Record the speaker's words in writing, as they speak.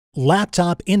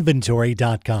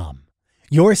LaptopInventory.com,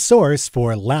 your source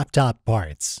for laptop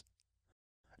parts.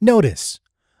 Notice,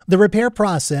 the repair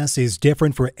process is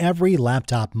different for every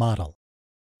laptop model.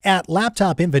 At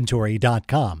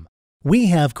LaptopInventory.com, we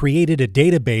have created a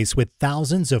database with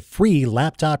thousands of free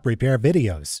laptop repair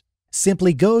videos.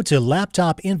 Simply go to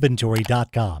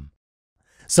LaptopInventory.com,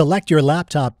 select your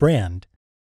laptop brand,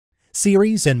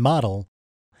 series and model,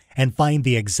 and find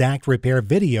the exact repair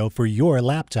video for your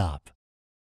laptop.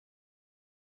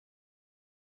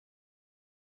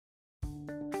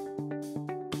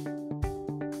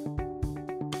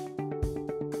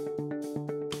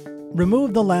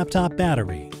 Remove the laptop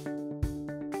battery.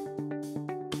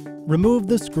 Remove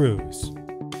the screws.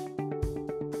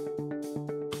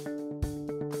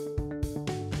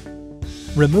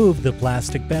 Remove the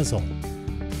plastic bezel.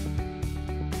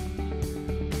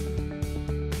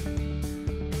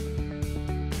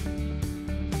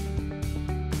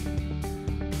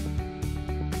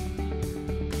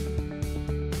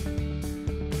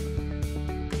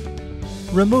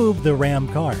 Remove the RAM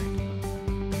card.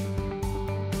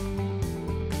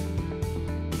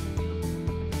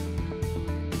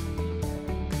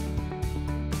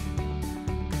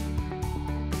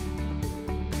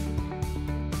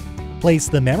 Place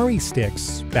the memory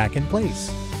sticks back in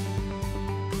place.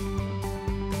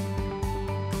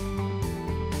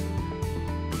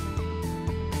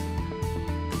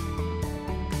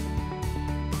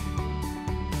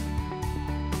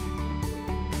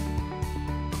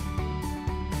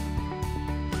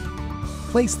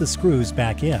 Place the screws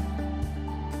back in.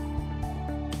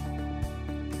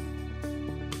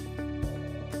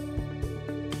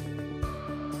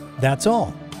 That's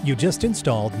all. You just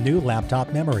installed new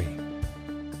laptop memory.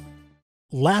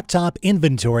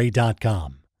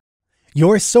 LaptopInventory.com,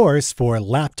 your source for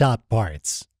laptop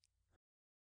parts.